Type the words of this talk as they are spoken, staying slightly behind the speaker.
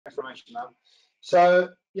information now. So,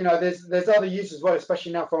 you know, there's other uses as well,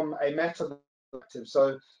 especially now from a meta perspective.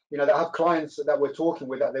 So, you know, they have clients that we're talking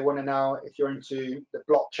with that they want to now, if you're into the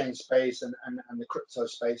blockchain space and the crypto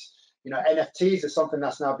space, you know, NFTs is something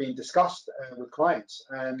that's now being discussed with clients.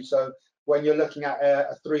 So when you're looking at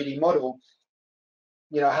a 3D model,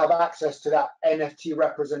 you know, have access to that NFT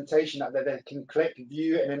representation that they can click,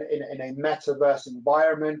 view in a metaverse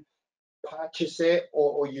environment, purchase it,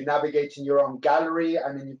 or you navigate in your own gallery,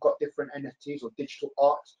 and then you've got different NFTs or digital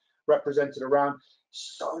art represented around.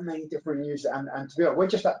 So many different uses, and to be honest, we're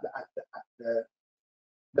just at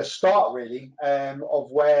the start really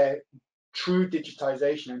of where true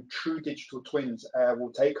digitization and true digital twins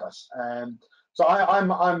will take us. So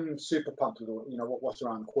I'm super pumped with, you know, what's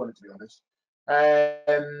around the corner, to be honest.